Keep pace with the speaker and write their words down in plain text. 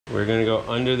We're gonna go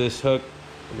under this hook.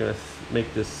 We're gonna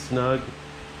make this snug.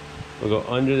 We'll go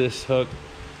under this hook,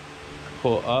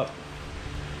 pull up,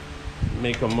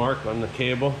 make a mark on the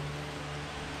cable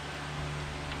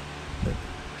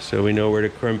so we know where to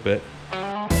crimp it.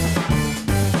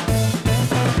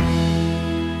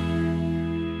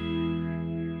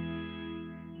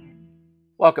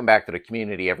 Welcome back to the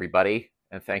community, everybody,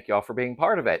 and thank you all for being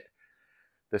part of it.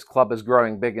 This club is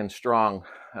growing big and strong,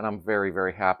 and I'm very,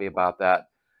 very happy about that.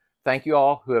 Thank you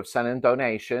all who have sent in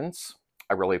donations.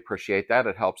 I really appreciate that.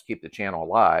 It helps keep the channel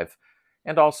alive.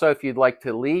 And also, if you'd like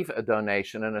to leave a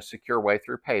donation in a secure way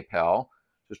through PayPal,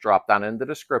 just drop down in the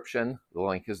description. The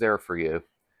link is there for you.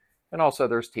 And also,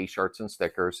 there's T-shirts and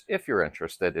stickers if you're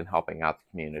interested in helping out the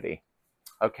community.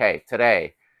 Okay,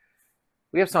 today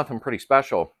we have something pretty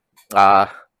special.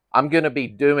 I'm going to be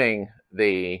doing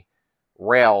the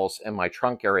rails in my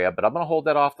trunk area, but I'm going to hold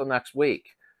that off till next week.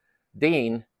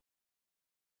 Dean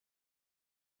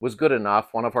was good enough,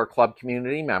 one of our club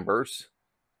community members,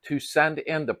 to send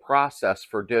in the process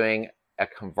for doing a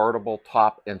convertible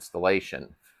top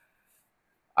installation.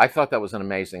 I thought that was an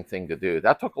amazing thing to do.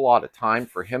 That took a lot of time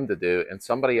for him to do, and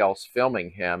somebody else filming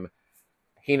him.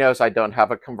 He knows I don't have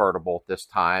a convertible at this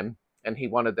time, and he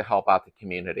wanted to help out the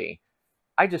community.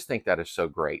 I just think that is so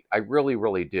great. I really,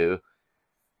 really do.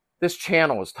 This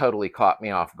channel has totally caught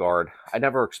me off guard. I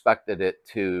never expected it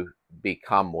to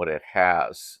become what it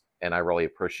has, and I really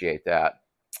appreciate that.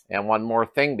 And one more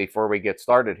thing before we get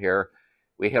started here,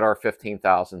 we hit our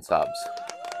 15,000 subs.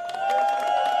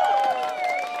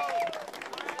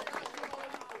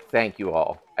 Thank you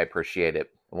all. I appreciate it.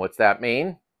 And what's that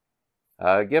mean?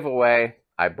 A giveaway.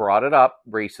 I brought it up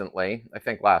recently, I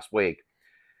think last week,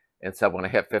 and said when I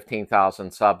hit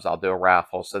 15,000 subs, I'll do a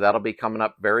raffle. So that'll be coming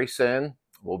up very soon.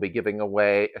 We'll be giving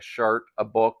away a shirt, a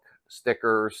book,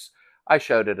 stickers. I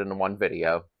showed it in one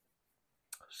video.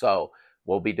 So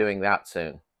we'll be doing that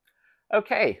soon.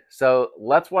 Okay, so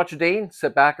let's watch Dean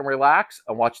sit back and relax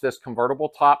and watch this convertible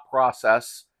top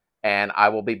process, and I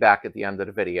will be back at the end of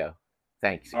the video.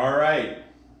 Thanks. All right.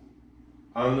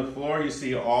 On the floor, you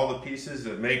see all the pieces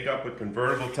that make up a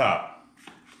convertible top.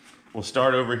 We'll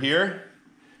start over here.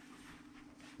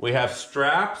 We have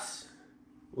straps.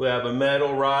 We have a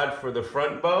metal rod for the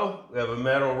front bow. We have a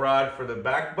metal rod for the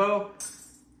back bow.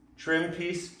 Trim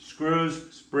piece,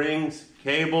 screws, springs,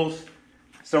 cables.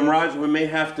 Some rods we may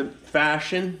have to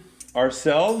fashion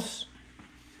ourselves.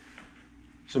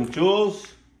 Some tools,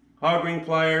 hog ring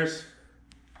pliers,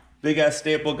 big ass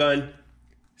staple gun,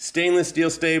 stainless steel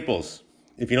staples.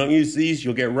 If you don't use these,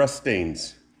 you'll get rust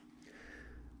stains.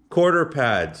 Quarter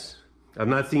pads. I've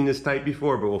not seen this type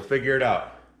before, but we'll figure it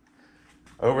out.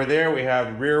 Over there we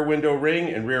have rear window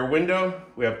ring and rear window.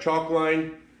 We have chalk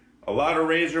line, a lot of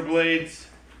razor blades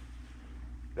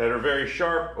that are very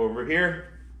sharp over here.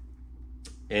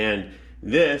 And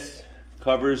this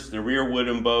covers the rear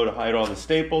wooden bow to hide all the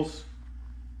staples.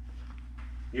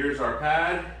 Here's our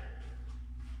pad.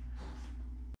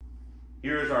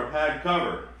 Here's our pad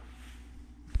cover.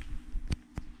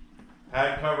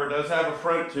 Pad cover does have a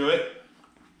front to it.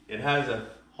 It has a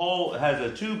hole, it has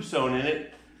a tube sewn in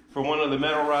it for one of the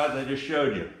metal rods I just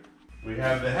showed you. We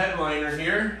have the headliner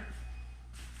here.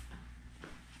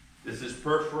 This is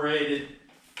perforated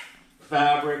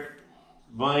fabric,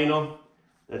 vinyl.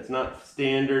 That's not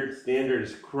standard. Standard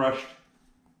is crushed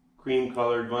cream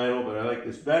colored vinyl, but I like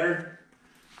this better.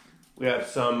 We have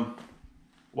some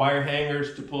wire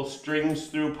hangers to pull strings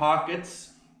through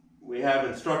pockets. We have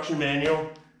instruction manual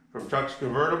from Trucks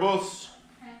Convertibles.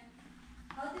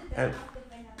 And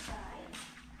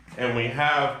we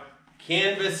have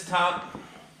canvas top.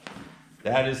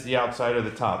 That is the outside of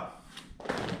the top.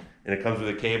 And it comes with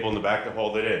a cable in the back to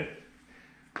hold it in.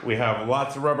 We have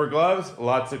lots of rubber gloves,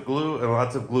 lots of glue, and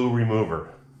lots of glue remover.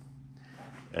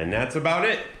 And that's about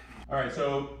it. All right,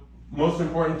 so most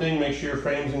important thing, make sure your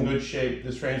frame's in good shape.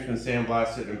 This frame's been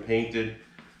sandblasted and painted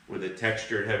with a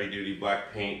textured heavy-duty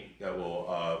black paint that will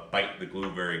bite the glue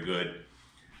very good.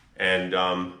 And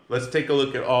let's take a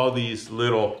look at all these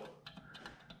little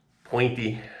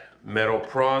pointy metal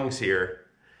prongs here.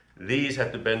 These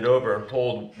have to bend over and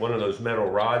hold one of those metal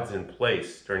rods in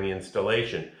place during the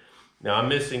installation. Now I'm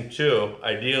missing two.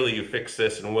 Ideally you fix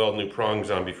this and weld new prongs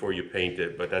on before you paint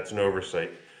it, but that's an oversight.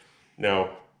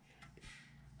 Now,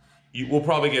 you will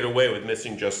probably get away with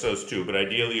missing just those two, but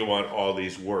ideally you want all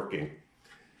these working.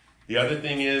 The other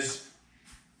thing is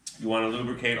you want to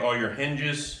lubricate all your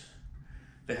hinges.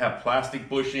 They have plastic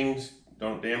bushings,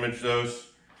 don't damage those.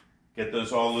 Get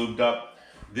those all lubed up.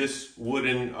 This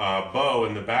wooden bow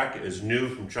in the back is new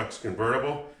from Chuck's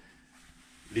Convertible.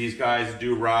 These guys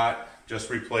do rot, just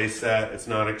replace that, it's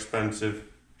not expensive.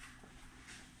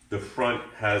 The front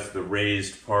has the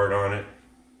raised part on it.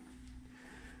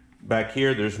 Back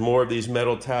here, there's more of these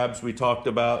metal tabs we talked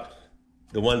about.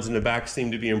 The ones in the back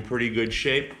seem to be in pretty good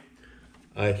shape.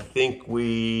 I think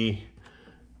we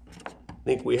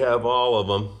have all of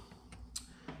them.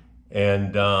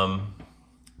 And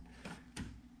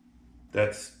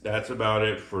that's about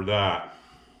it for that.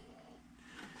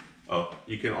 Oh,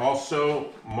 you can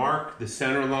also mark the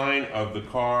center line of the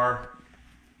car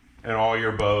and all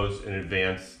your bows in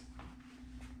advance,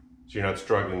 so you're not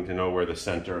struggling to know where the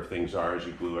center of things are as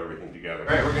you glue everything together.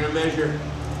 All right, we're gonna measure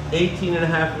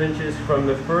 18.5 inches from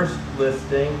the first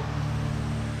listing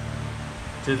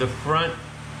to the front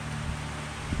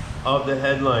of the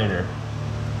headliner.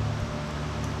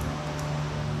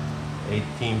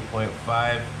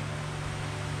 18.5.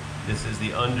 This is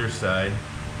the underside,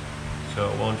 so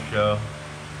it won't show.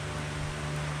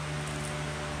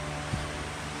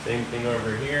 Same thing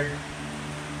over here.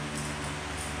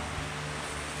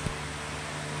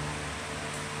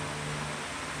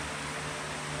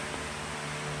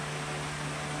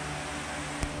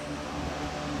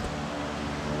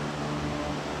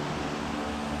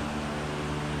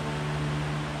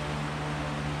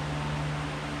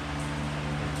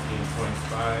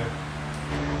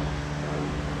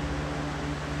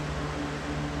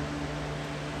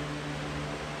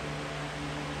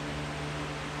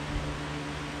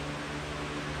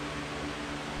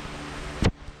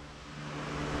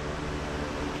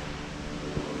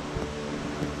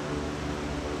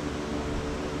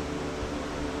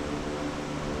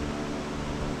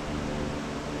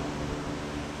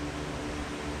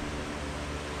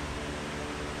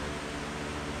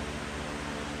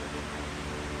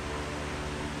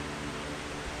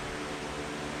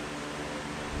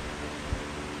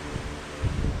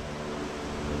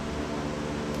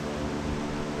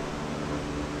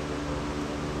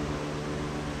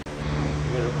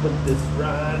 Put this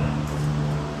rod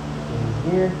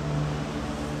in here.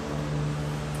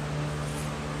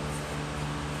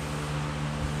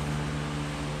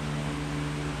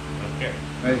 Okay.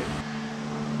 Right.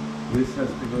 This has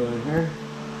to go in here.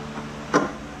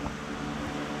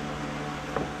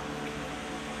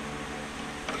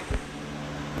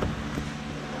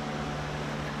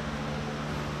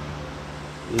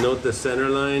 Note the center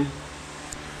line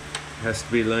has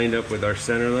to be lined up with our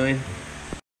center line.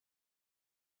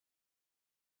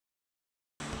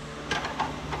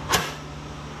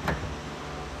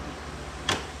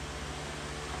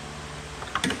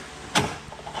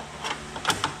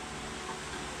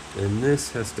 And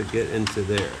this has to get into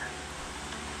there.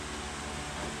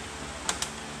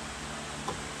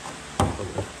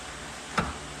 Okay.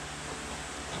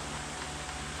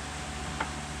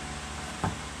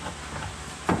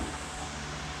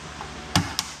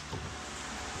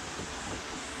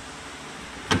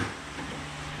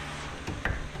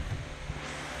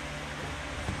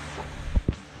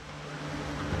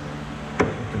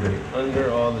 Put it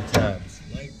under all the tabs,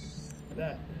 like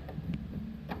that.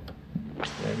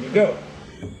 There you go.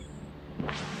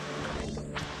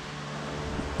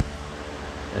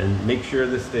 And make sure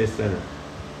this stays centered.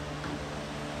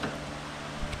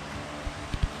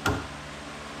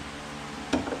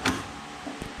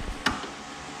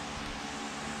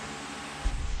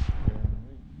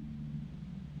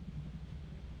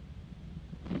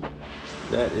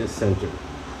 That is centered.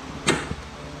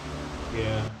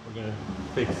 Yeah, we're gonna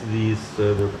fix these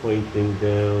so they're pointing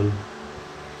down.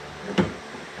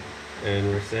 And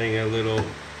we're saying a little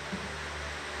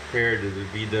prayer to the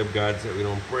VW gods that we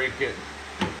don't break it.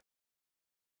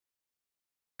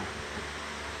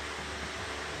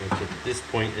 Which at this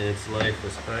point in its life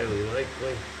is highly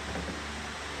likely.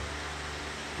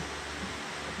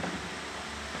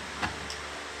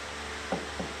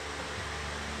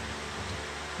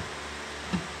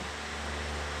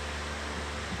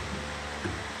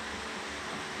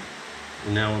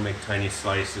 And now we'll make tiny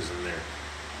slices in there.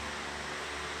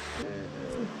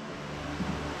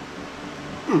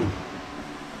 All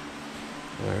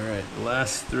right, the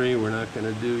last three we're not going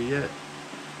to do yet.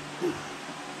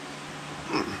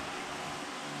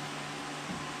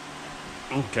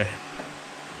 Okay.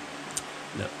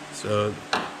 No, so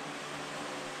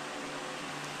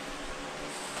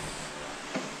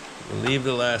we'll leave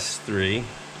the last three.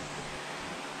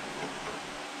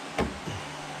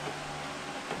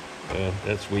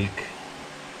 That's weak.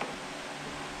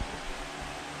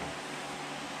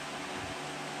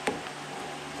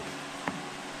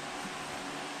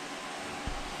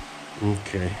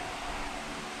 Okay.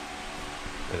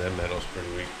 Yeah, that metal's pretty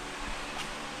weak.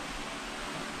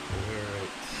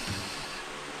 Alright.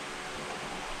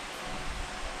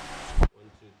 1,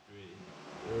 2, 3.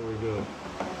 There we go.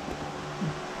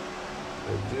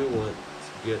 I do want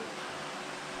to get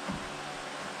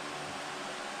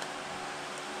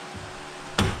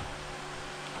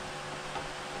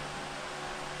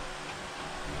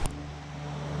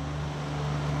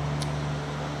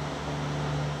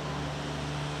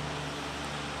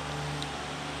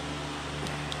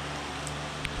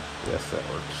yes, that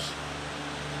works.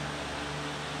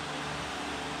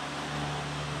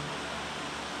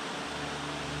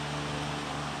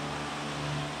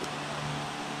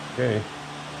 Okay.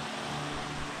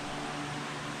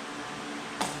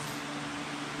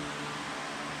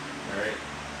 All right.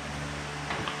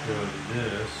 Let's go to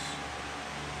this.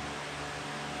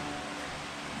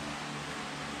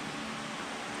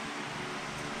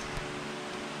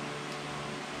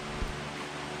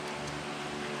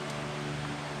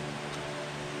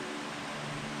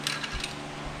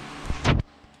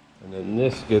 And then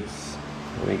this gets,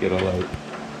 let me get a light.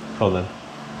 Hold on.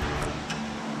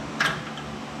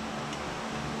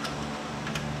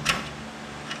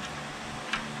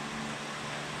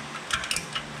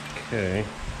 Okay,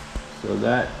 so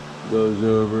that goes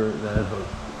over that hook.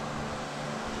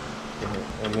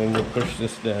 And then we'll push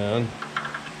this down.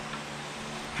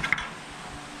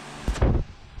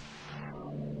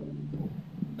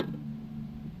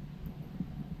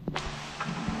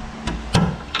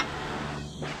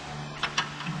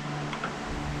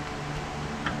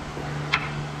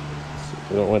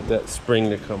 We don't want that spring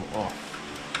to come off.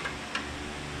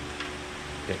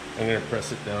 Okay, I'm gonna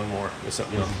press it down more. There's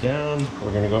something else down.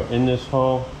 We're gonna go in this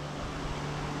hole.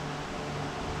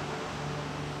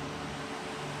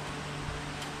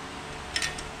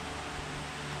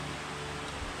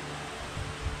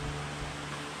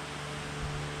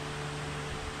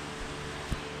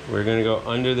 We're gonna go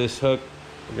under this hook.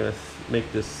 We're gonna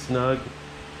make this snug.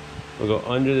 We'll go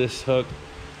under this hook,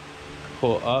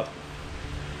 pull up,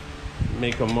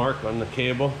 make a mark on the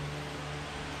cable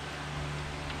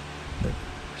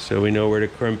so we know where to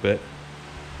crimp it.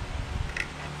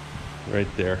 Right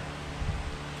there.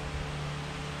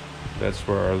 That's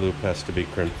where our loop has to be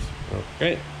crimped.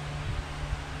 Okay.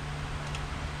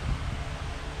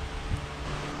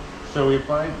 So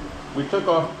we took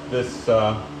off this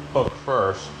hook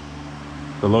first,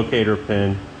 the locator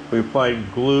pin. We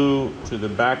applied glue to the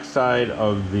back side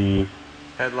of the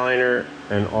headliner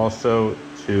and also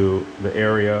to the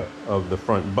area of the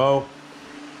front bow.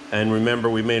 And remember,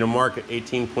 we made a mark at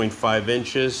 18.5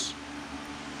 inches,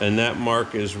 and that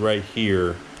mark is right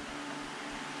here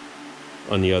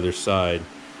on the other side.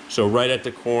 So right at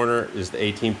the corner is the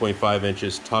 18.5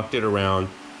 inches, tucked it around.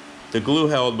 The glue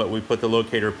held, but we put the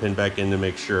locator pin back in to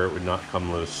make sure it would not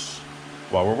come loose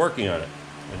while we're working on it.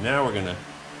 And now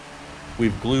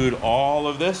we've glued all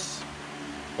of this,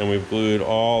 and we've glued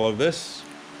all of this,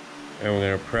 and we're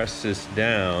gonna press this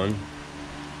down.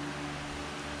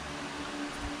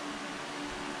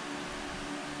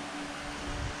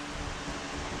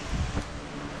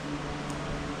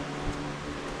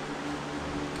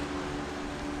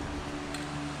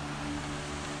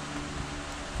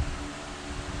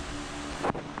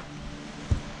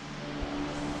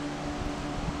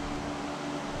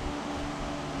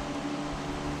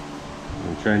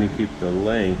 Trying to keep the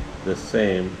length the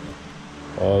same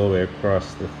all the way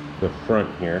across the front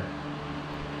here.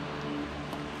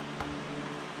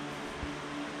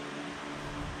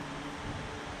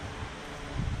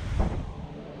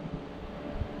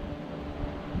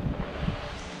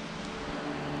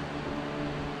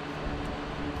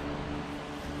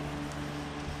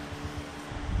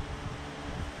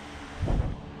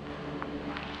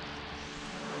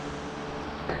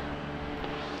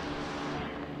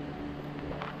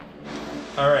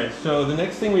 All right, so the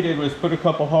next thing we did was put a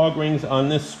couple hog rings on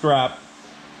this strap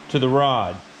to the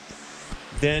rod.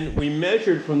 Then we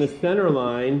measured from the center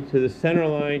line to the center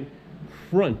line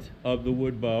front of the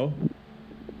wood bow,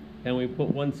 and we put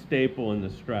one staple in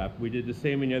the strap. We did the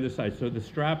same on the other side. So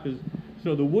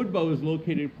the wood bow is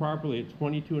located properly at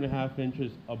 22.5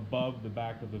 inches above the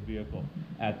back of the vehicle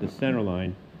at the center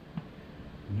line.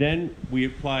 Then we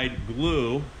applied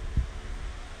glue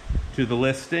to the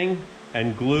listing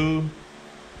and glue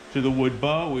to the wood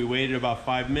bow. We waited about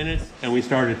 5 minutes and we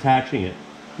started attaching it.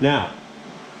 Now,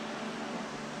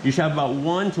 you should have about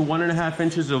 1 to 1.5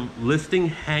 inches of listing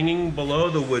hanging below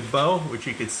the wood bow, which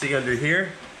you can see under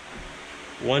here.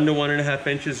 1 to 1.5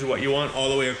 inches is what you want all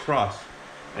the way across.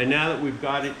 And now that we've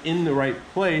got it in the right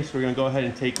place, we're gonna go ahead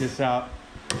and take this out.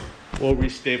 We'll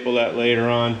restaple that later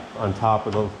on top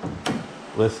of the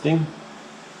listing.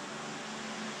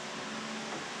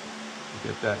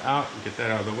 Get that out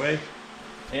of the way.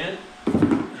 And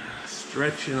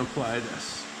stretch and apply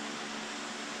this.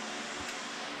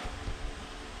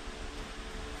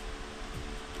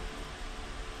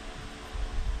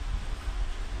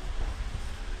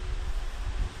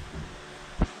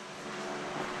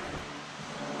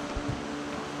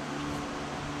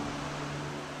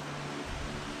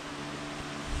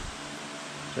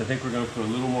 So I think we're going to put a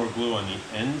little more glue on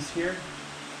the ends here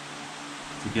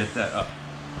to get that up.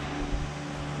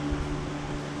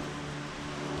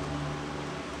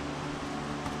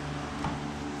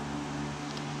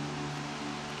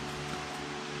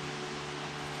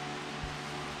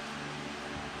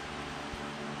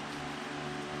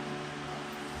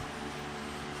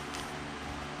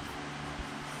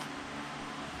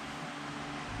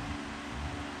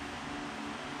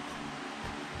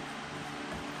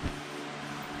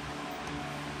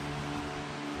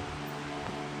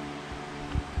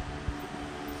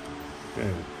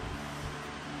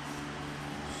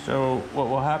 So what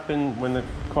will happen when the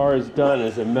car is done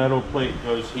is a metal plate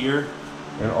goes here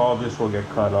and all this will get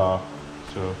cut off.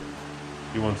 So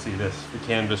you won't see this. The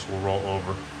canvas will roll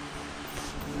over.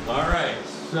 All right,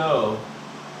 so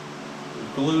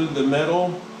glued the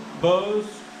metal bows,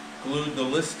 glued the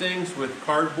listings with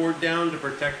cardboard down to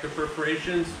protect the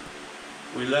perforations.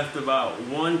 We left about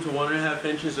 1 to 1.5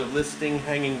 inches of listing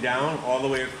hanging down all the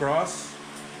way across.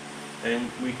 And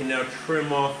we can now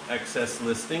trim off excess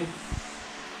listing.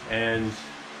 And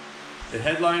the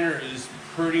headliner is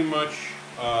pretty much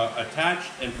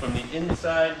attached, and from the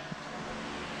inside,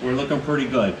 we're looking pretty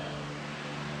good.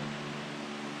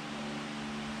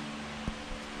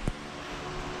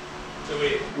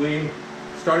 So we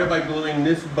started by gluing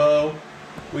this bow.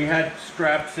 We had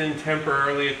straps in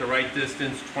temporarily at the right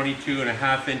distance,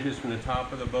 22.5 inches from the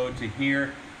top of the bow to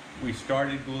here. We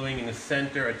started gluing in the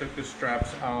center. I took the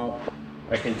straps out.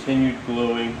 I continued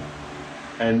gluing.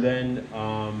 And then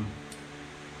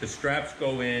the straps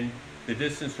go in. The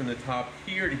distance from the top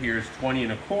here to here is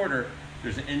 20.25.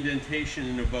 There's an indentation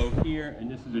in the bow here, and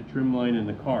this is a trim line in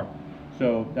the car.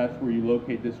 So that's where you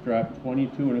locate this strap,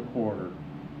 22.25.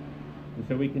 And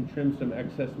so we can trim some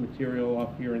excess material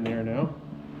off here and there now.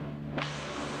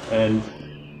 And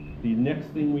the next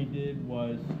thing we did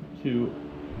was to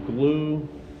glue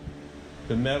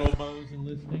the metal bows and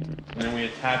listing, and then we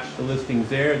attached the listings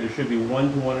there. There should be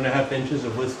 1 to 1.5 inches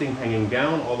of listing hanging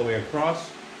down all the way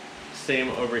across. Same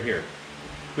over here.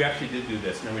 We actually did do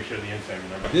this, and then we show the inside,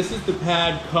 remember? This is the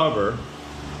pad cover.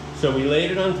 So we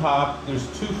laid it on top. There's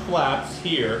 2 flaps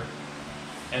here,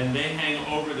 and they hang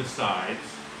over the sides.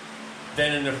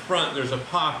 Then in the front, there's a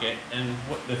pocket, and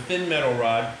the thin metal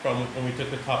rod from when we took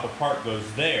the top apart goes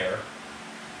there.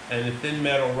 And the thin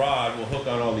metal rod will hook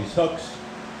on all these hooks.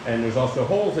 And there's also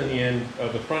holes in the end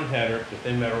of the front header the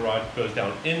thin metal rod goes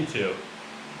down into.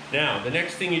 Now, the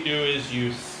next thing you do is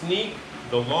you sneak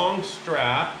the long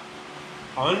strap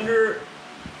under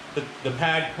the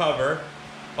pad cover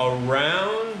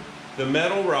around the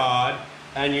metal rod,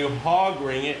 and you hog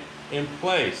ring it in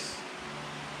place.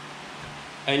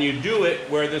 And you do it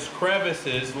where this crevice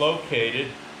is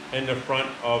located in the front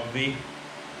of the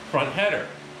front header.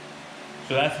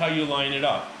 So that's how you line it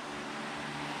up.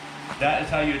 That is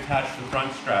how you attach the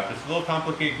front strap. It's a little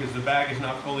complicated because the bag is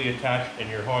not fully attached and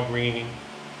you're hog ringing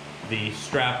the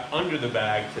strap under the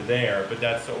bag to there, but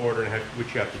that's the order in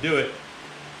which you have to do it.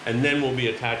 And then we'll be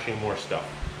attaching more stuff.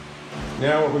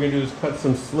 Now what we're going to do is cut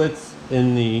some slits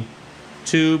in the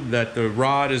tube that the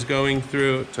rod is going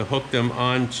through to hook them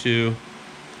onto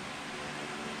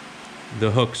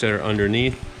the hooks that are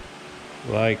underneath,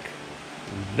 like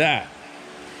that.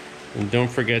 And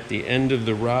don't forget, the end of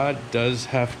the rod does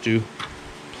have to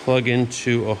plug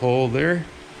into a hole there,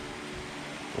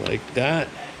 like that.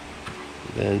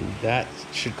 Then that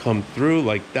should come through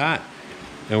like that.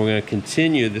 And we're going to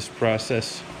continue this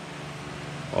process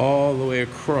all the way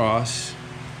across,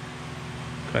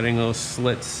 cutting those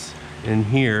slits in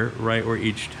here, right where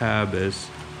each tab is.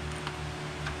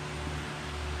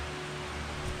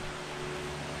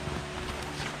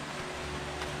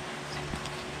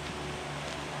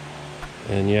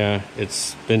 And yeah,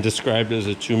 it's been described as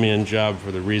a two-man job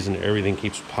for the reason everything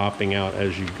keeps popping out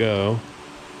as you go.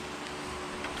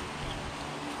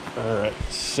 All right,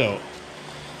 so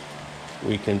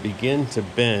we can begin to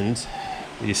bend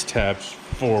these tabs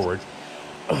forward.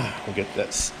 We'll get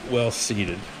that well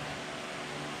seated.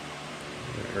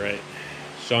 All right,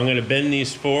 so I'm gonna bend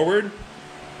these forward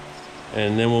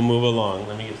and then we'll move along.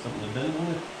 Let me get something to bend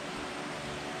with.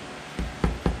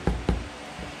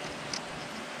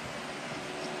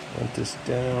 Let this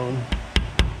down.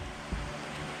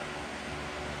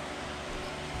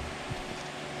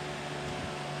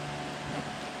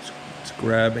 It's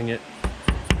grabbing it.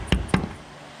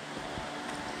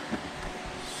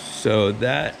 So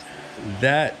that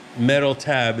metal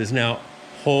tab is now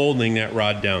holding that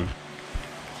rod down.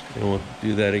 And we'll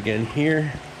do that again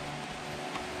here.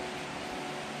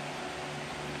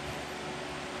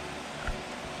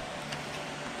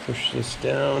 Push this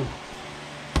down.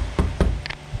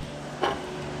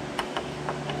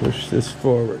 Push this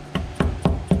forward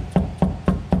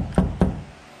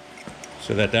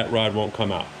so that that rod won't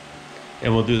come out.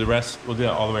 And we'll do the rest, we'll do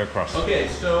that all the way across. Okay,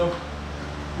 so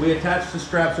we attached the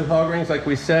straps with hog rings like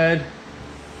we said,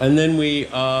 and then we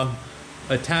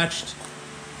attached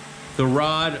the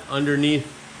rod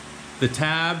underneath the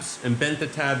tabs and bent the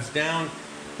tabs down.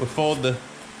 We'll fold the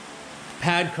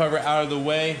pad cover out of the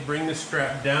way, bring the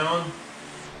strap down,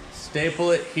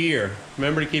 staple it here.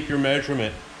 Remember to keep your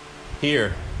measurement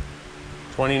here,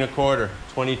 20 1/4,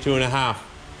 22 1/2.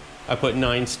 I put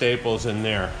 9 staples in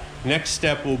there. Next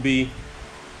step will be,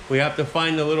 we have to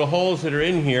find the little holes that are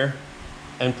in here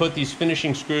and put these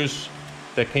finishing screws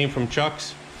that came from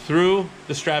Chuck's through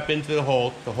the strap into the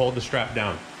hole to hold the strap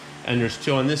down. And there's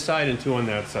 2 on this side and 2 on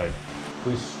that side.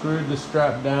 We screwed the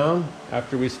strap down.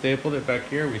 After we stapled it back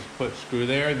here, we put screw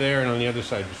there, there, and on the other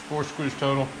side. There's 4 screws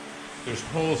total. There's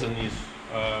holes in these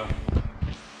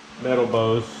metal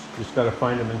bows. Just gotta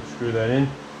find them and screw that in.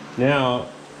 Now,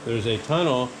 there's a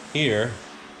tunnel here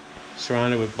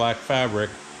surrounded with black fabric,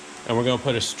 and we're gonna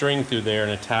put a string through there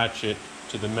and attach it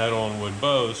to the metal and wood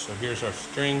bows. So here's our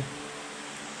string.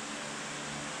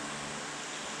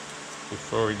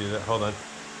 Before we do that, hold on.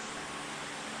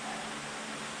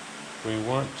 We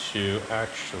want to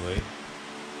actually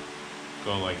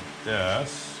go like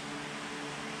this.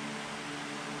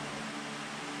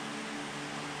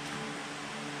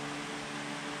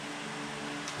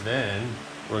 Then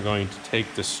we're going to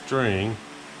take the string,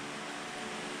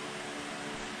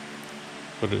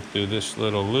 put it through this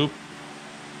little loop,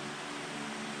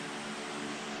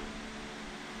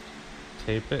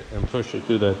 tape it, and push it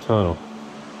through that tunnel.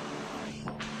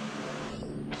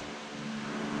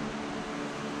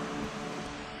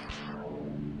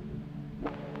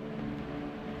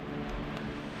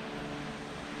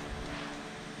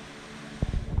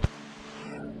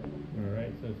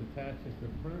 Alright, so it's attached at the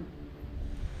front,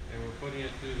 and we're putting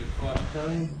it through the cloth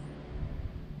tongue,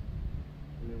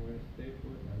 and then we're going to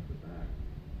staple it at the back.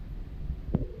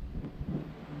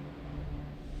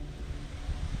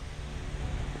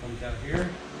 Comes out here.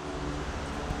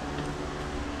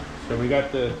 So we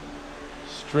got the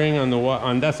string on the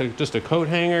that's just a coat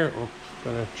hanger.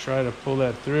 We're going to try to pull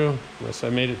that through, unless I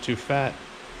made it too fat.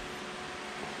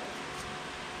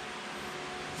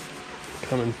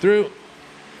 Coming through.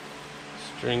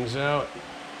 Strings out.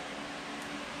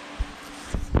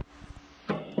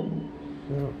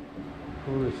 So,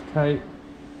 pull this tight.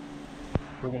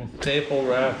 We're going to staple,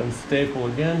 wrap, and staple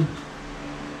again.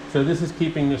 So this is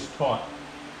keeping this taut.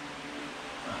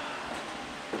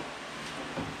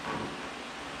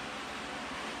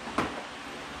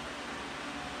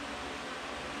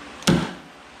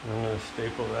 I'm going to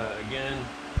staple that again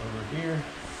over here.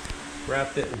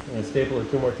 Wrapped it. I'm going to staple it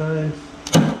 2 more times.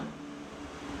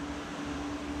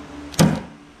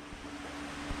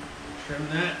 Trim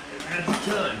that, and that's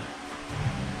done.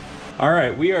 All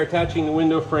right, we are attaching the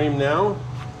window frame now.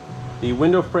 The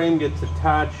window frame gets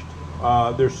attached.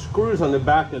 There's screws on the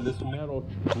back of this metal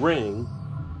ring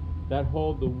that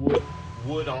hold the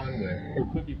wood on there. It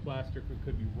could be plastic, it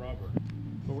could be rubber.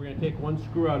 But we're going to take 1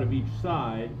 screw out of each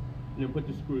side and then put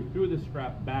the screw through the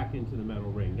strap back into the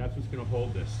metal ring. That's what's going to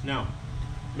hold this. Now,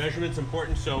 measurement's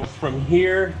important. So from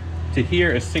here to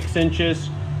here is 6 inches.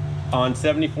 On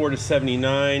 74 to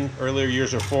 79, earlier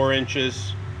years are 4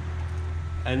 inches.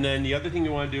 And then the other thing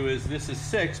you want to do is, this is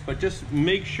 6, but just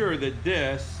make sure that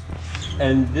this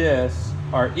and this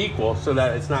are equal so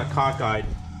that it's not cockeyed.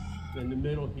 In the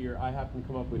middle here, I happen to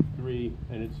come up with 3,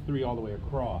 and it's 3 all the way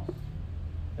across.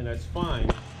 And that's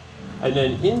fine. And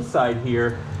then inside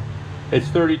here, it's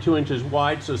 32 inches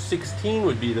wide, so 16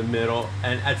 would be the middle.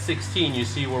 And at 16, you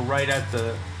see we're right at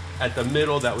the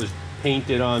middle that was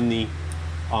painted on the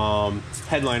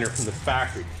headliner from the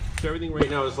factory. So everything right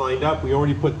now is lined up. We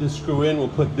already put this screw in. We'll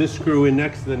put this screw in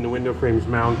next, then the window frame's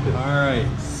mounted. All right,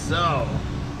 so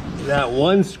that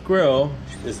 1 screw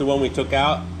is the one we took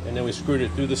out, and then we screwed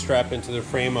it through the strap into the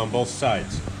frame on both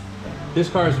sides. This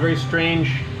car is very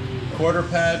strange. Quarter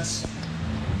pads.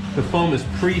 The foam is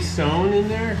pre-sewn in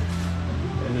there,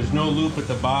 and there's no loop at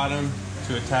the bottom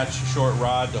to attach a short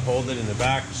rod to hold it in the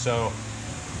back. So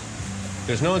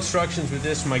there's no instructions with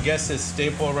this. My guess is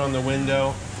staple around the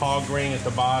window, hog ring at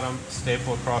the bottom,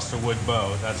 staple across the wood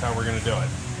bow. That's how we're going to do it.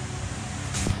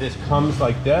 This comes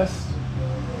like this.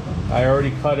 I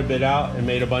already cut a bit out and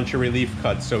made a bunch of relief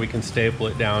cuts so we can staple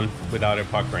it down without it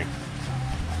puckering.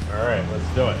 All right,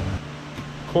 let's do it.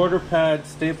 Quarter pad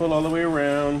stapled all the way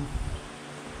around.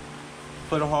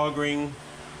 Put a hog ring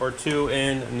or 2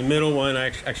 in. And the middle one,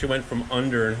 I actually went from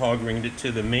under and hog ringed it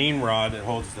to the main rod that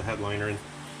holds the headliner in.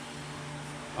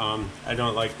 I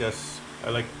don't like this I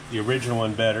like the original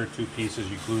one better, 2 pieces,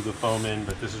 you glue the foam in,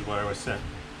 but this is what I was sent.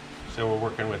 So we're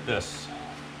working with this.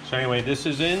 So anyway, this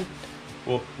is in.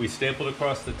 Well, we stapled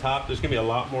across the top. There's gonna be a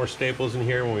lot more staples in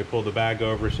here when we pull the bag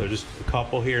over, so just a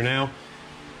couple here now,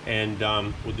 and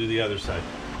we'll do the other side.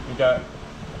 We got,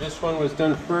 this one was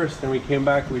done first, and we came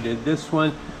back, we did this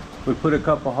one. We put a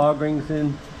couple hog rings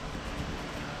in,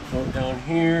 down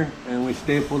here, and we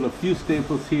stapled a few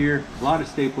staples here, a lot of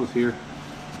staples here,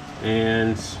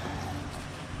 and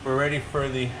we're ready for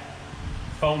the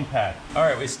foam pad. All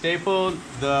right, we stapled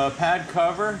the pad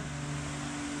cover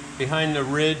behind the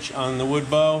ridge on the wood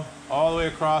bow all the way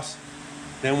across.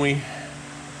 Then we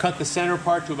cut the center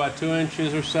part to about 2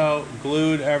 inches or so,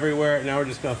 glued everywhere. Now we're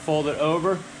just gonna fold it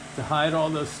over to hide all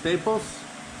those staples.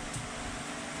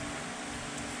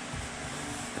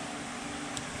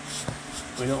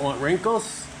 We don't want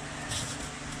wrinkles.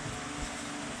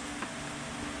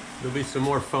 There'll be some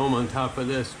more foam on top of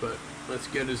this, but let's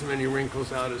get as many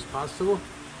wrinkles out as possible.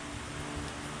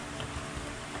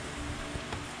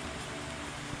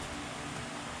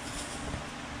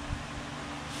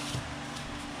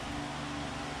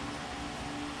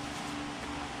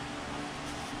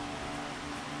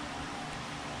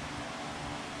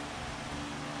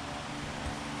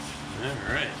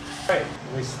 All right,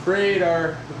 we sprayed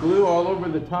our glue all over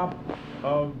the top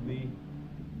of the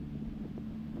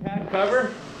pad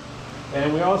cover,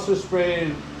 and we also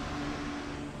sprayed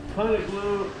a ton of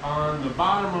glue on the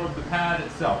bottom of the pad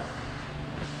itself.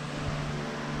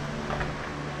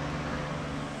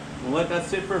 We'll let that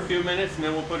sit for a few minutes and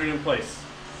then we'll put it in place.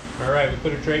 All right, we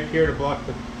put a drape here to block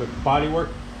the body work,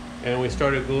 and we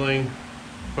started gluing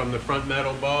from the front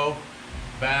metal bow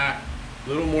back a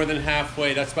little more than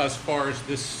halfway. That's about as far as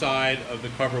this side of the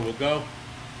cover will go.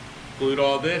 Glued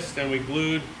all this, then we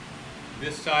glued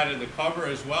this side of the cover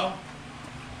as well.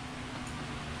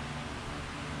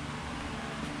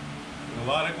 A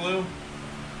lot of glue.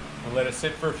 We'll let it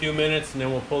sit for a few minutes, and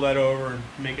then we'll pull that over and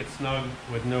make it snug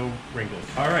with no wrinkles.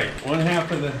 All right, 1/2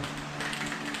 of the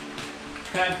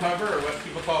pad cover, or what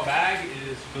people call bag,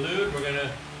 is glued. We're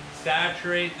gonna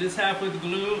saturate this half with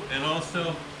glue, and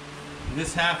also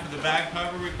this half of the bag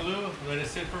cover with glue. Let it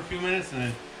sit for a few minutes, and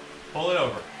then pull it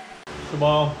over. So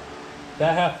while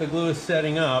that half of the glue is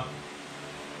setting up,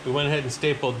 we went ahead and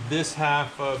stapled this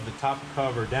half of the top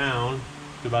cover down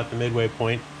to about the midway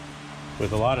point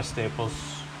with a lot of staples,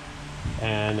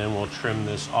 and then we'll trim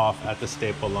this off at the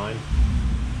staple line.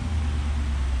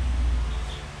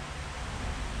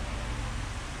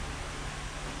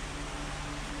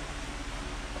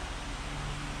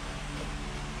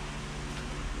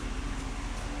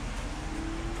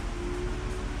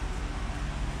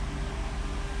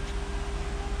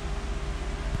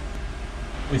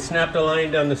 We snapped a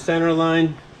line down the center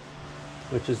line,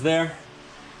 which is there.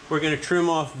 We're gonna trim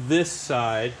off this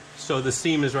side so the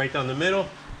seam is right down the middle.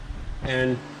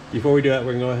 And before we do that,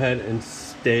 we're gonna go ahead and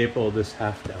staple this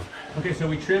half down. Okay, so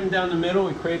we trimmed down the middle.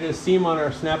 We created a seam on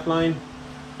our snap line.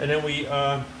 And then we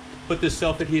put this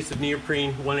self-adhesive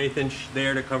neoprene 1/8 inch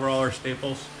there to cover all our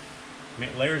staples.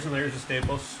 Make layers and layers of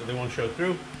staples so they won't show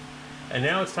through. And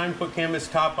now it's time to put canvas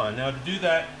top on. Now to do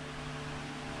that,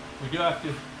 we do have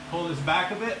to pull this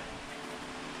back a bit.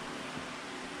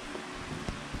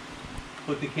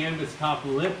 Put the canvas top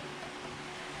lip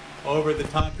over the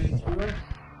top edge here,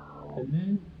 and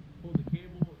then pull the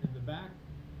cable in the back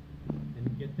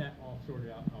and get that all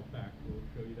sorted out back. We'll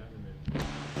show you that in a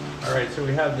minute. All right, so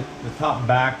we have the top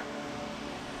back,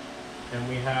 and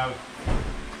we have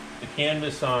the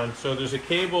canvas on. So there's a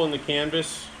cable in the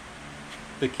canvas.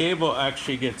 The cable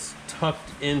actually gets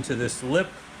tucked into this lip,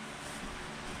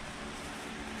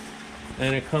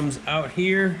 and it comes out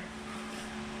here,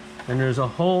 and there's a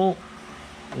hole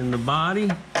in the body.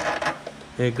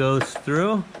 It goes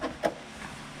through,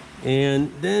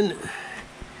 and then,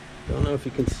 don't know if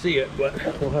you can see it, but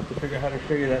we'll have to figure out how to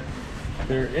figure that.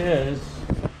 There is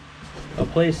a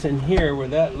place in here where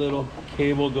that little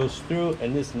cable goes through,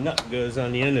 and this nut goes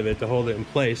on the end of it to hold it in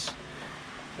place.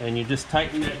 And you just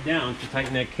tighten that down to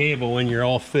tighten that cable when you're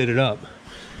all fitted up.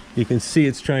 You can see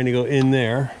it's trying to go in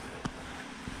there.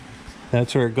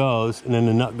 That's where it goes, and then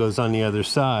the nut goes on the other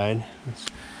side. Let's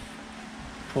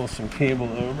pull some cable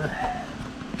over.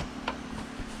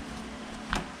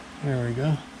 There we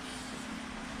go.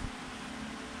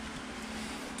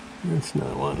 It's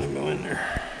not wanting to go in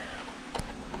there.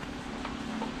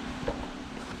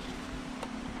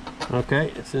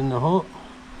 Okay, it's in the hole.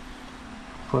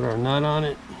 Put our nut on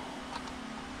it.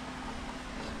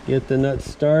 Get the nut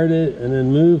started, and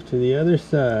then move to the other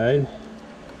side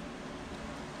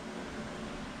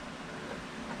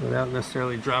without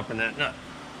necessarily dropping that nut.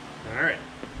 All right.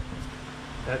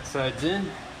 That side's in.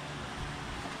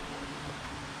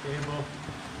 Cable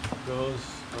goes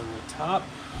on the top.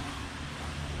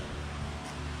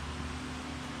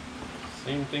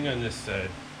 Same thing on this side.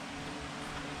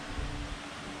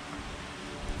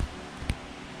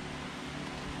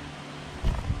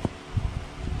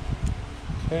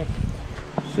 Okay,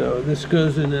 so this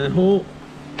goes in that hole,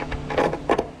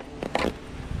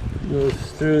 goes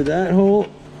through that hole,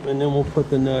 and then we'll put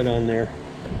the nut on there.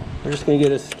 We're just gonna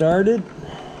get it started,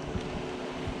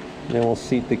 and then we'll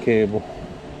seat the cable.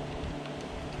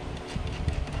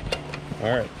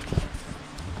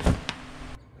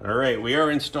 All right, we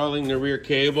are installing the rear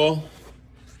cable,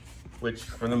 which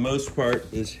for the most part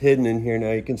is hidden in here.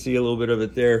 Now you can see a little bit of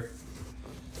it there.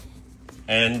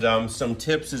 And some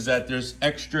tips is that there's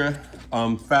extra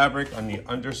fabric on the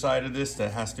underside of this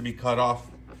that has to be cut off.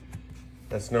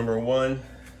 That's number one.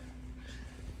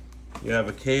 You have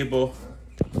a cable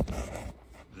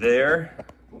there.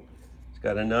 It's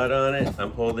got a nut on it.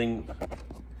 I'm holding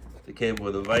the cable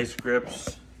with the vice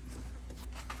grips.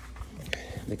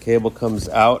 The cable comes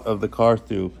out of the car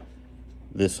through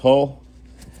this hole,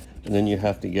 and then you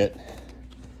have to get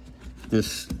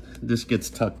this gets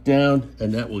tucked down,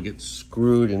 and that will get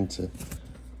screwed into,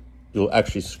 you'll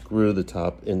actually screw the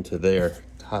top into there,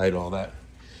 hide all that.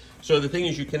 So the thing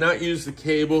is, you cannot use the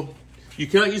cable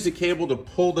to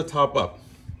pull the top up.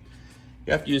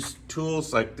 You have to use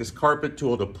tools like this carpet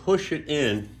tool to push it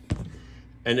in,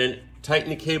 and then tighten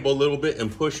the cable a little bit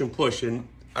and push and push. And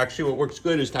actually what works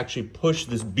good is to actually push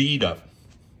this bead up.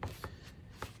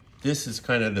 This is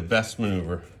kind of the best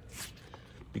maneuver,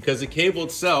 because the cable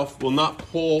itself will not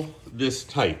pull this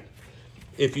tight.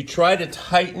 If you try to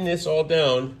tighten this all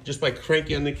down just by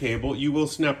cranking on the cable, you will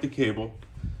snap the cable,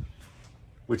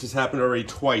 which has happened already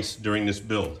twice during this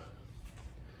build.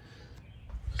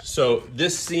 So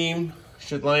this seam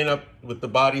should line up with the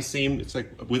body seam. It's like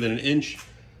within an inch.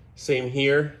 Same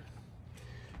here.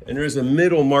 And there's a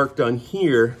middle marked on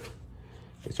here.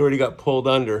 It's already got pulled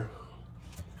under.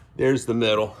 There's the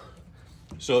middle.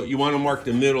 So you want to mark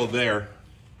the middle there.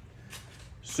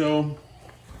 So,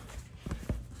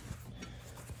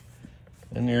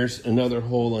 and there's another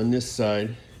hole on this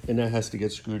side, and that has to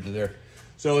get screwed to there.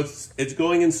 So it's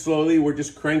going in slowly. We're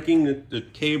just cranking the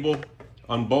cable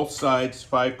on both sides,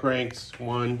 5 cranks,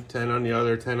 1, 10 on the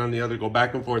other, 10 on the other, go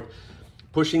back and forth,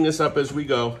 pushing this up as we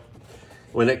go.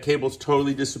 When that cable's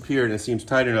totally disappeared and it seems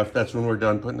tight enough, that's when we're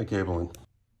done putting the cable in.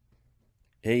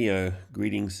 Hey,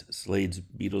 greetings, Slades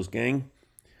Beatles gang.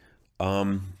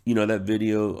 You know, that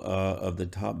video of the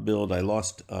top build, I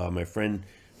lost my friend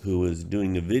who was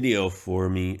doing the video for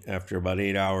me after about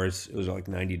 8 hours. It was like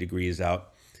 90 degrees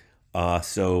out.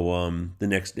 So the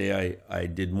next day I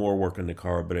did more work on the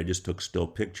car, but I just took still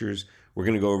pictures. We're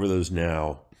going to go over those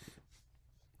now.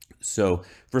 So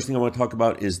first thing I want to talk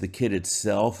about is the kit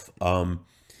itself.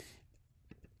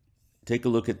 Take a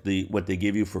look at what they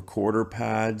give you for quarter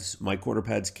pads. My quarter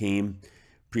pads came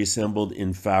pre-assembled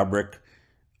in fabric,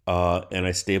 and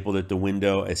I stapled at the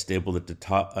window. I stapled at the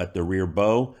top, at the rear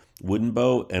bow, wooden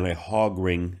bow, and I hog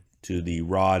ring to the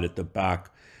rod at the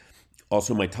back.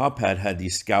 Also, my top pad had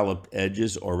these scalloped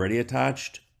edges already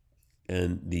attached,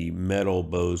 and the metal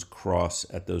bows cross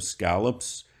at those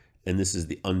scallops. And this is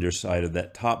the underside of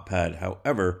that top pad.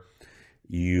 However,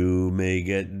 you may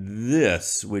get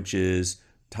this, which is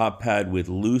top pad with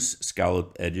loose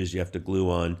scalloped edges. You have to glue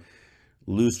on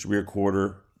loose rear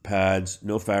quarter pads,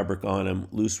 no fabric on them,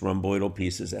 loose rhomboidal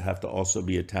pieces that have to also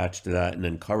be attached to that and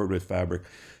then covered with fabric.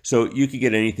 So you could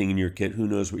get anything in your kit. Who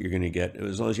knows what you're going to get?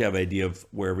 As long as you have an idea of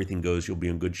where everything goes, you'll be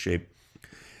in good shape.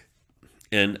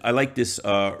 And I like this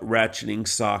ratcheting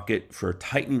socket for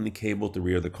tightening the cable at the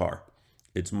rear of the car.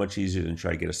 It's much easier than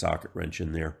try to get a socket wrench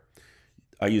in there.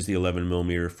 I use the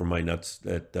 11mm for my nuts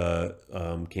that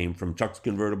came from Chuck's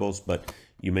Convertibles, but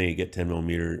you may get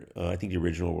 10mm. I think the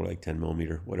original were like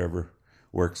 10mm, whatever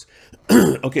works.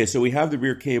 Okay, so we have the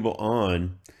rear cable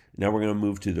on. Now we're going to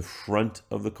move to the front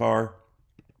of the car.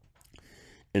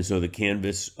 And so the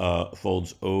canvas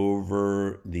folds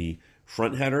over the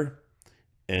front header,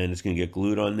 and it's going to get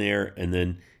glued on there. And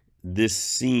then this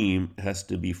seam has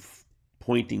to be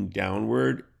pointing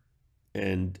downward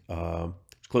and as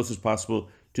close as possible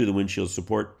to the windshield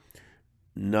support,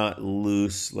 not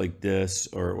loose like this,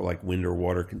 or like wind or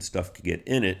water stuff could get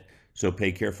in it. So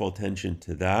pay careful attention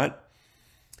to that.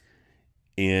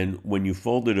 And when you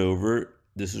fold it over,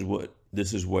 this is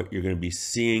what you're going to be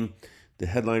seeing. The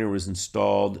headliner was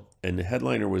installed, and the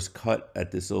headliner was cut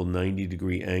at this little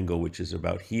 90-degree angle, which is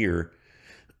about here.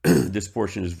 This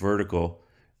portion is vertical.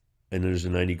 and there's a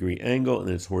 90-degree angle, and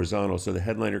then it's horizontal. So the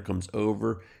headliner comes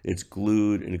over, it's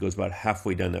glued, and it goes about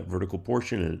halfway down that vertical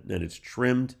portion, and then it's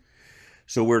trimmed.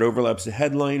 So where it overlaps the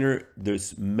headliner,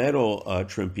 this metal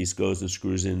trim piece goes and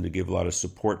screws in to give a lot of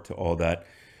support to all that.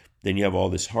 Then you have all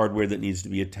this hardware that needs to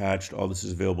be attached. All this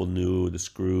is available new, the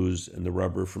screws and the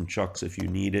rubber from Chuck's if you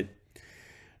need it.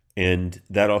 And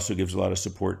that also gives a lot of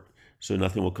support so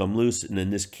nothing will come loose. And then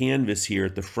this canvas here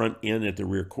at the front and at the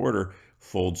rear quarter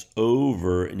folds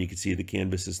over, and you can see the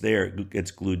canvas is there. It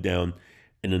gets glued down.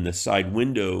 And then the side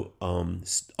window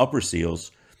upper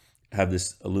seals have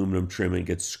this aluminum trim, and it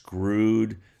gets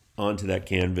screwed onto that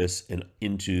canvas and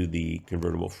into the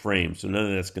convertible frame. So none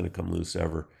of that's going to come loose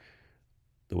ever,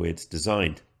 the way it's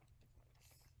designed.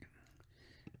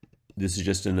 This is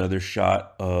just another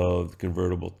shot of the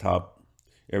convertible top.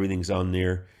 Everything's on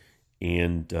there,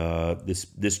 and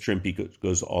this trim piece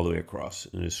goes all the way across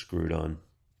and is screwed on.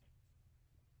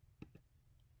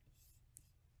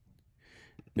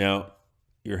 Now,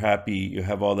 you're happy, you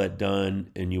have all that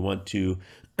done, and you want to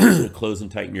close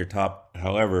and tighten your top.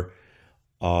 However,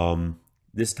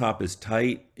 this top is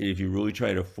tight. If you really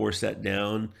try to force that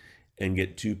down and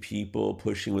get two people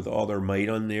pushing with all their might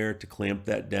on there to clamp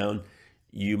that down,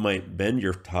 you might bend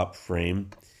your top frame.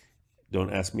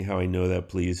 Don't ask me how I know that,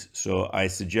 please. So I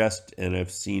suggest, and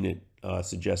I've seen it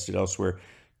suggested elsewhere,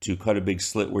 to cut a big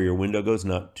slit where your window goes,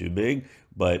 not too big,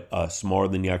 but smaller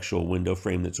than the actual window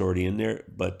frame that's already in there,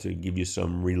 but to give you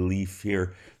some relief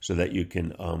here so that you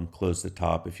can close the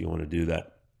top if you want to do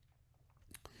that.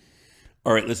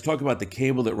 All right, let's talk about the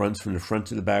cable that runs from the front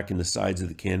to the back and the sides of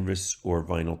the canvas or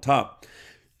vinyl top.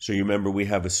 So you remember we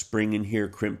have a spring in here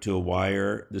crimped to a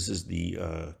wire. This is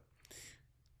the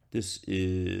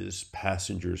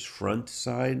passenger's front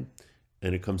side,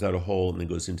 and it comes out a hole and then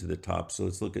goes into the top. So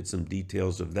let's look at some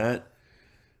details of that.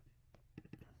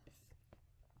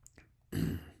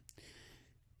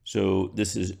 So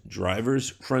this is driver's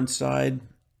front side.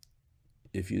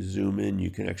 If you zoom in, you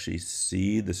can actually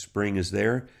see the spring is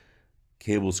there.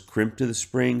 Cable's crimped to the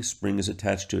spring. Spring is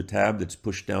attached to a tab that's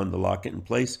pushed down to lock it in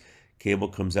place. Cable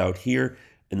comes out here,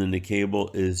 and then the cable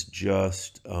is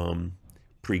just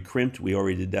pre-crimped. We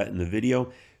already did that in the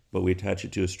video, but we attach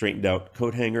it to a straightened out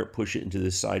coat hanger, push it into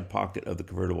the side pocket of the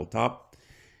convertible top,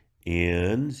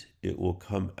 and it will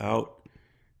come out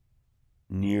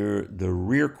near the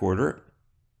rear quarter.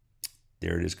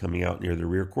 There it is coming out near the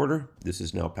rear quarter. This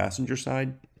is now passenger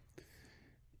side.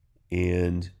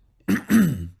 And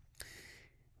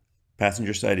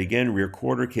passenger side again, rear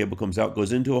quarter, cable comes out,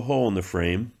 goes into a hole in the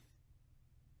frame.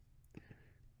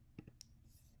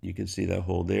 You can see that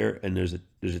hole there, and there's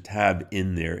a tab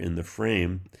in there in the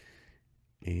frame.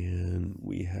 And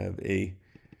we have a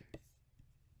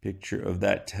picture of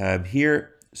that tab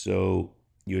here. So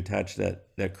you attach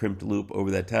that crimped loop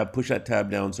over that tab, push that tab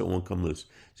down so it won't come loose.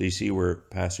 So you see where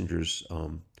passenger's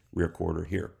rear quarter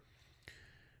here.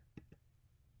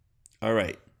 All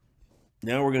right,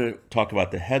 now we're going to talk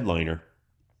about the headliner.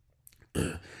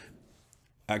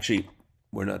 Actually,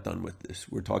 we're not done with this.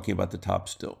 We're talking about the top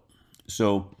still.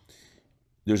 So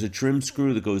there's a trim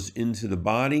screw that goes into the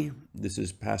body. This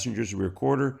is passenger's rear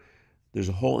quarter. There's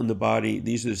a hole in the body.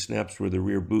 These are the snaps where the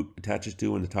rear boot attaches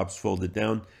to when the top's folded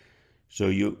down. So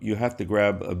you have to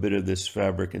grab a bit of this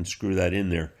fabric and screw that in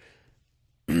there.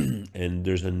 And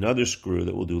there's another screw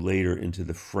that we'll do later into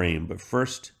the frame. But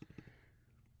first,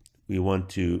 we want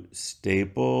to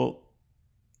staple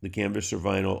the canvas or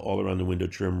vinyl all around the window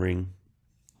trim ring.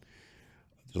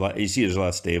 You see there's a lot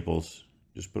of staples.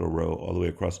 Just put a row all the way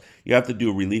across. You have to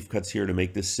do relief cuts here to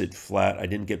make this sit flat. I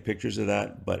didn't get pictures of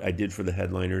that, but I did for the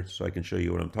headliner, so I can show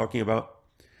you what I'm talking about.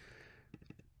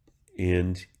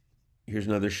 And here's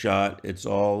another shot. It's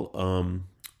all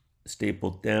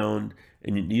stapled down.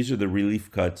 And these are the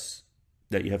relief cuts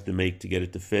that you have to make to get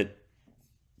it to fit.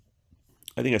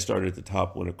 I think I started at the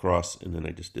top, went across, and then I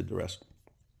just did the rest.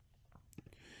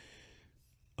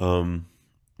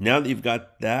 Now that you've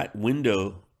got that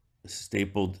window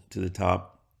stapled to the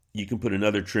top, you can put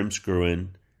another trim screw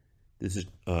in. This is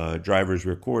driver's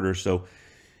rear quarter. So,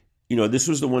 you know, this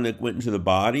was the one that went into the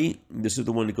body. This is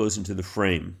the one that goes into the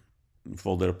frame.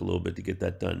 Fold it up a little bit to get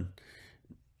that done.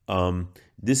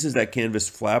 This is that canvas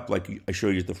flap like I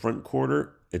showed you at the front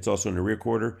quarter. It's also in the rear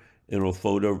quarter. It'll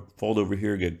fold over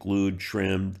here, get glued,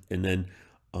 trimmed, and then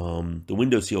the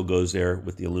window seal goes there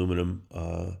with the aluminum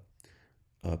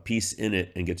piece in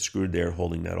it and gets screwed there,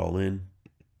 holding that all in.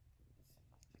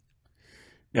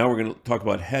 Now we're going to talk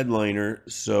about headliner.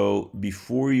 So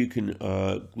before you can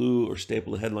glue or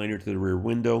staple the headliner to the rear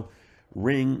window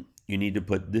ring, you need to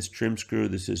put this trim screw.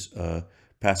 This is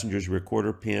passenger's rear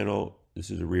quarter panel. This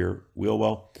is a rear wheel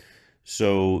well.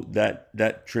 So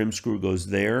that trim screw goes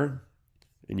there,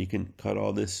 and you can cut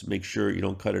all this. Make sure you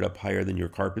don't cut it up higher than your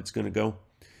carpet's going to go.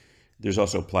 There's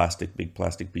also a big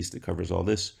plastic piece that covers all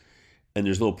this. And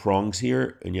there's little prongs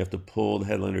here, and you have to pull the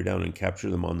headliner down and capture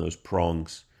them on those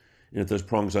prongs. And if those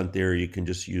prongs aren't there, you can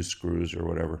just use screws or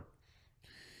whatever.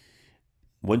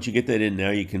 Once you get that in, now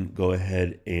you can go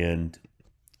ahead and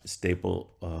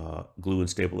glue and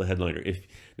staple the headliner.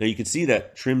 Now you can see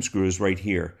that trim screw is right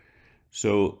here.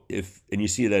 So and you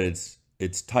see that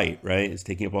it's tight, right? It's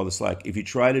taking up all the slack. If you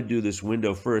try to do this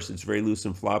window first, it's very loose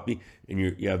and floppy, and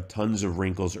you have tons of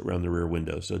wrinkles around the rear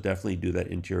window. So definitely do that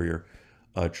interior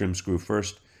trim screw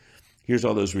first. Here's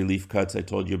all those relief cuts I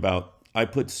told you about. I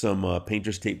put some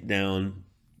painter's tape down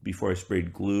before I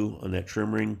sprayed glue on that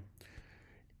trim ring.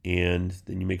 And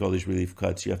then you make all these relief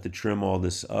cuts. You have to trim all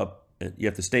this up. You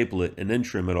have to staple it and then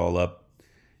trim it all up.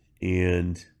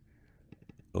 And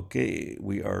okay,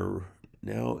 we are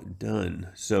now done.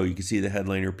 So you can see the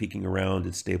headliner peeking around.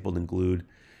 It's stapled and glued.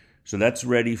 So that's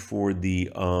ready for the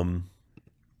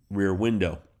rear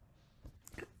window.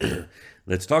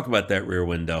 Let's talk about that rear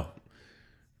window.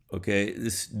 Okay,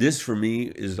 this for me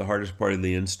is the hardest part of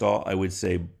the install. I would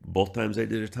say both times I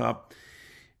did a top.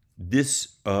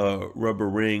 This rubber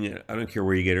ring, I don't care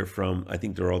where you get it from. I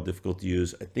think they're all difficult to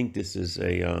use. I think this is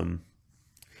a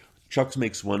Chuck's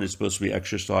makes one. It's supposed to be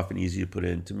extra soft and easy to put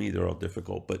in. To me, they're all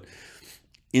difficult. But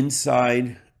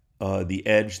inside the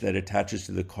edge that attaches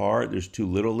to the car, there's two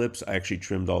little lips. I actually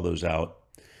trimmed all those out.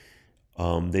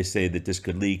 They say that this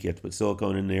could leak. You have to put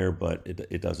silicone in there, but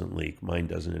it doesn't leak. Mine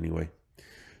doesn't anyway.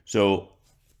 So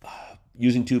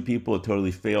using 2 people, it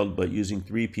totally failed, but using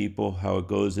 3 people, how it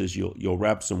goes is you'll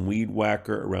wrap some weed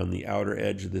whacker around the outer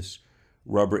edge of this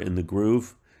rubber in the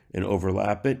groove and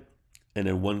overlap it. And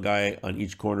then one guy on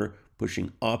each corner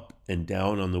pushing up and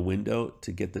down on the window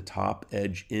to get the top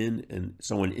edge in, and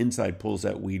someone inside pulls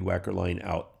that weed whacker line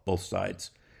out both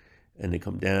sides. And they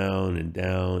come down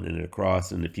and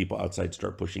across, and the people outside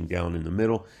start pushing down in the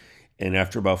middle. And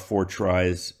after about 4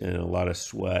 tries and a lot of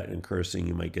sweat and cursing,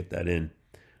 you might get that in.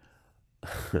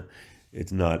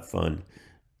 It's not fun.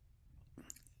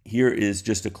 Here is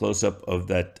just a close-up of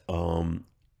that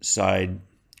side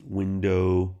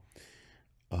window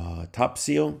top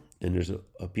seal, and there's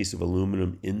a piece of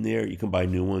aluminum in there. You can buy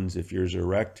new ones if yours are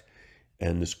wrecked,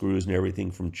 and the screws and everything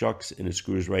from Chuck's, and it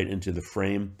screws right into the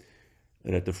frame.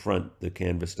 And at the front, the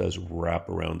canvas does wrap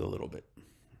around a little bit.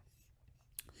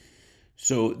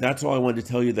 So that's all I wanted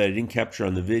to tell you that I didn't capture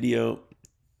on the video.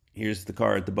 Here's the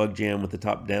car at the Bug Jam with the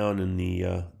top down and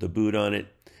the boot on it.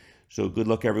 So good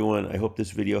luck, everyone. I hope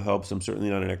this video helps. I'm certainly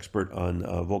not an expert on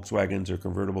Volkswagens or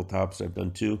convertible tops. I've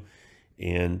done 2,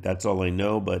 and that's all I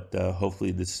know. But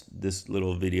hopefully this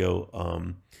little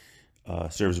video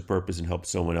serves a purpose and helps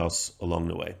someone else along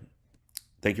the way.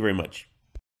 Thank you very much.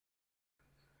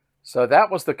 So that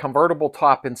was the convertible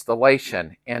top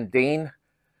installation. And Dean,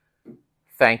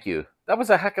 thank you. That was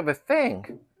a heck of a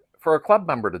thing for a club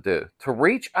member to do. To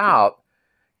reach out,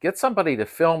 get somebody to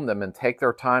film them and take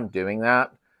their time doing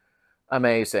that.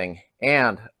 Amazing.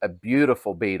 And a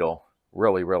beautiful Beetle.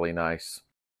 Really, really nice.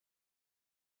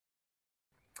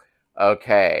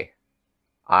 Okay.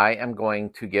 I am going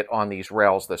to get on these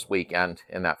rails this weekend,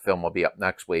 and that film will be up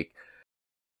next week.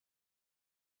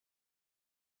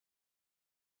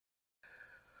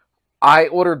 I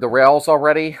ordered the rails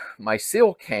already. My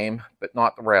seal came, but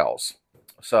not the rails.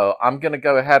 So I'm going to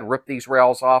go ahead and rip these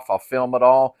rails off. I'll film it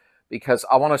all because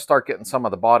I want to start getting some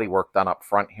of the body work done up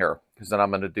front here, because then I'm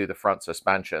going to do the front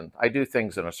suspension. I do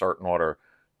things in a certain order.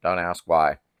 Don't ask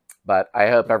why. But I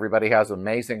hope everybody has an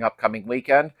amazing upcoming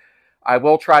weekend. I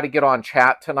will try to get on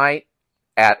chat tonight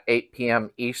at 8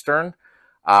 p.m. Eastern.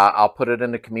 I'll put it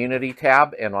in the community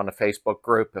tab and on the Facebook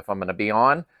group if I'm going to be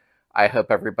on. I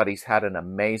hope everybody's had an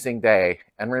amazing day.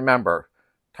 And remember,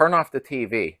 turn off the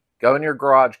TV. Go in your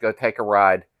garage, go take a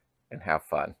ride, and have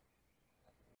fun.